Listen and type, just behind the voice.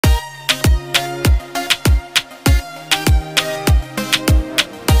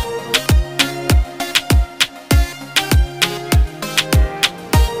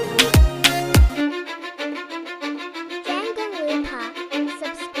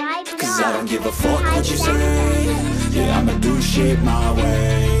I don't give a fuck what you say. Yeah, I'ma do shit my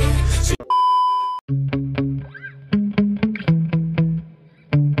way.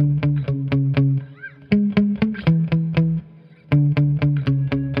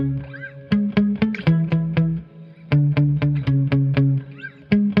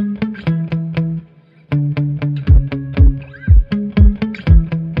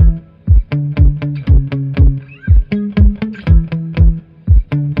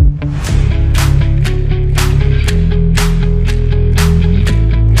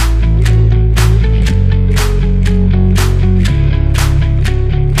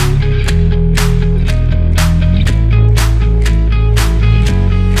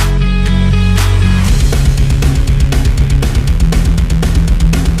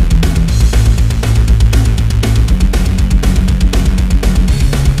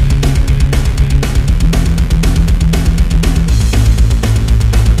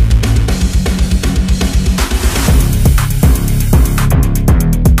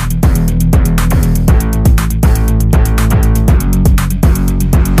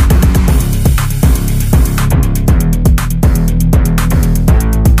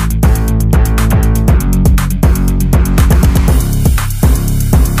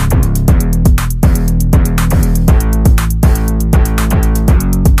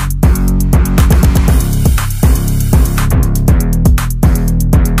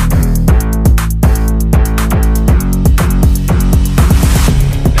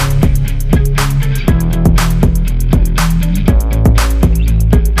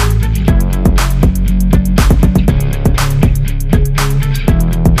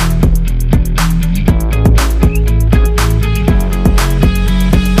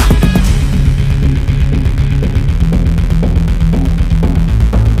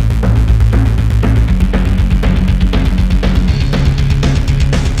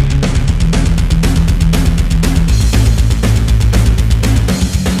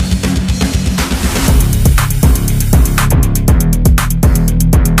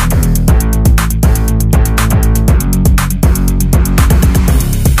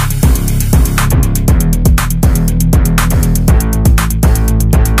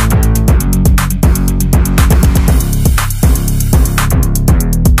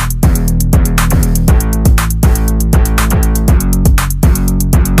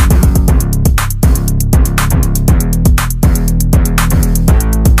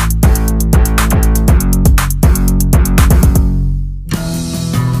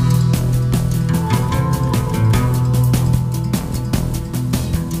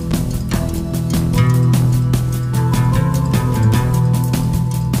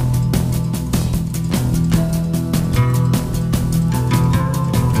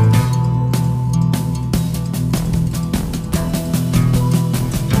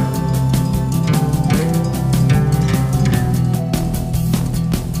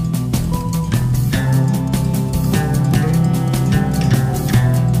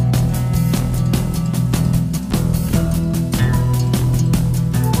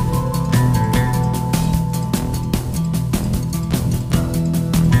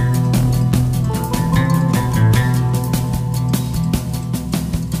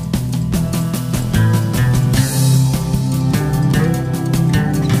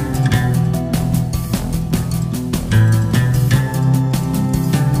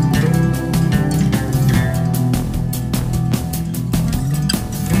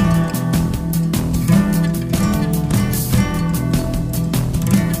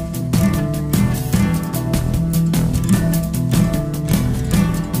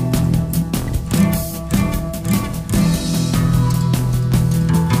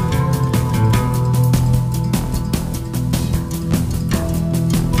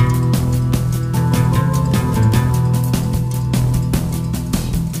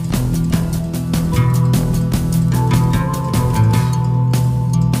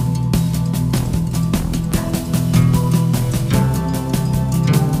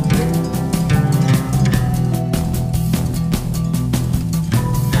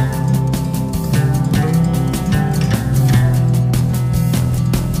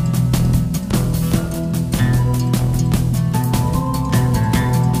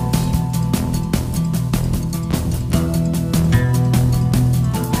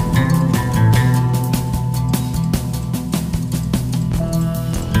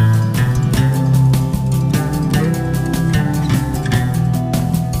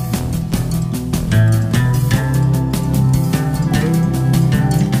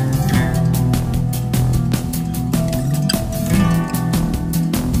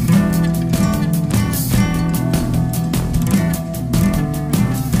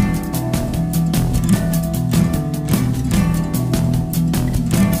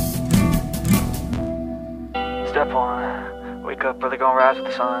 rise with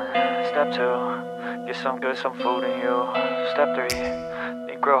the sun. Step 2, get some good, some food in you. Step 3,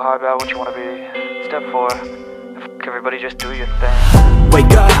 think real hard about what you wanna be. Step 4, everybody just do your thing.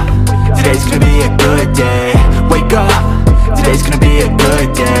 Wake up, today's gonna be a good day. Wake up, today's gonna be a good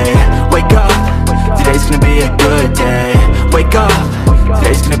day. Wake up, today's gonna be a good day. Wake up,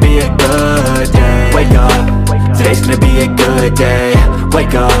 today's gonna be a good day. Wake up, today's gonna be a good day.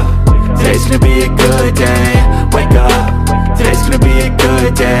 Wake up, today's gonna be a good day. Wake up, today's gonna be a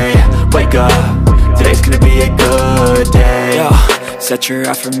good day. Wake up, today's gonna be a good day. Yo, set your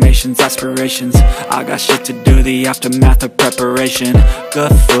affirmations, aspirations. I got shit to do, the aftermath of preparation.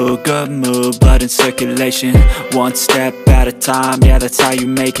 Good food, good mood, blood in circulation. One step at a time, yeah, that's how you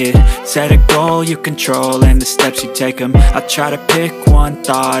make it. Set a goal you control and the steps you take them. I try to pick one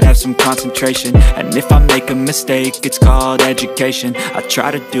thought, have some concentration. And if I make a mistake, it's called education. I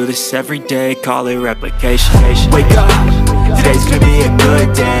try to do this every day, call it replication. Wake up, today's gonna be a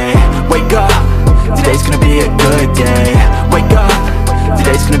good day. Wake up, today's gonna be a good day. Wake up,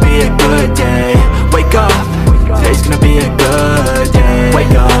 today's gonna be a good day. Wake up, today's gonna be a good day.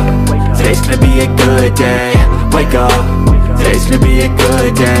 Wake up, today's gonna be a good day. Wake up, today's gonna be a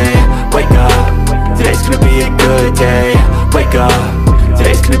good day. Wake up, today's gonna be a good day. Wake up,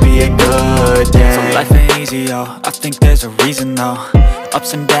 today's gonna be a good day. So life ain't easy, yo, I think there's a reason though.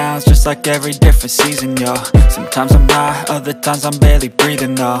 Ups and downs, just like every different season, yo. Sometimes I'm high, other times I'm barely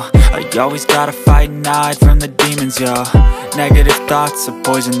breathing, though. I always gotta fight and hide from the demons, yo. Negative thoughts are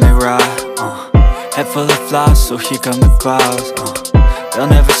poison, they rot. Head full of flies, so here come the clouds. They'll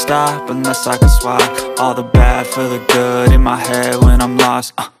never stop unless I can swap all the bad for the good in my head when I'm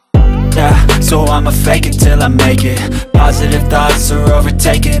lost. Yeah, so I'ma fake it till I make it. Positive thoughts are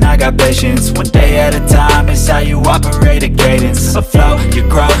overtaken, I got patience. One day at a time is how you operate a cadence. A flow, you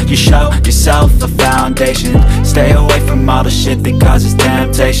grow, you show yourself a foundation. Stay away from all the shit that causes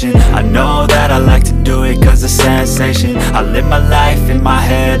temptation. I know that I like to do it cause it's sensation. I live my life in my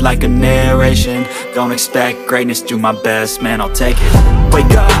head like a narration. Don't expect greatness, do my best, man, I'll take it.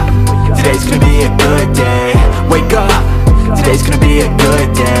 Wake up, today's gonna be a good day. Wake up, today's gonna be a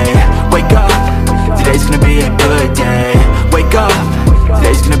good day. Wake up, today's gonna be a good day. Wake up,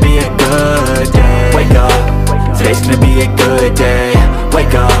 today's gonna be a good day. Wake up, today's gonna be a good day.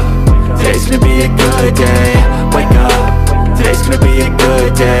 Wake up, today's gonna be a good day. Wake up, today's gonna be a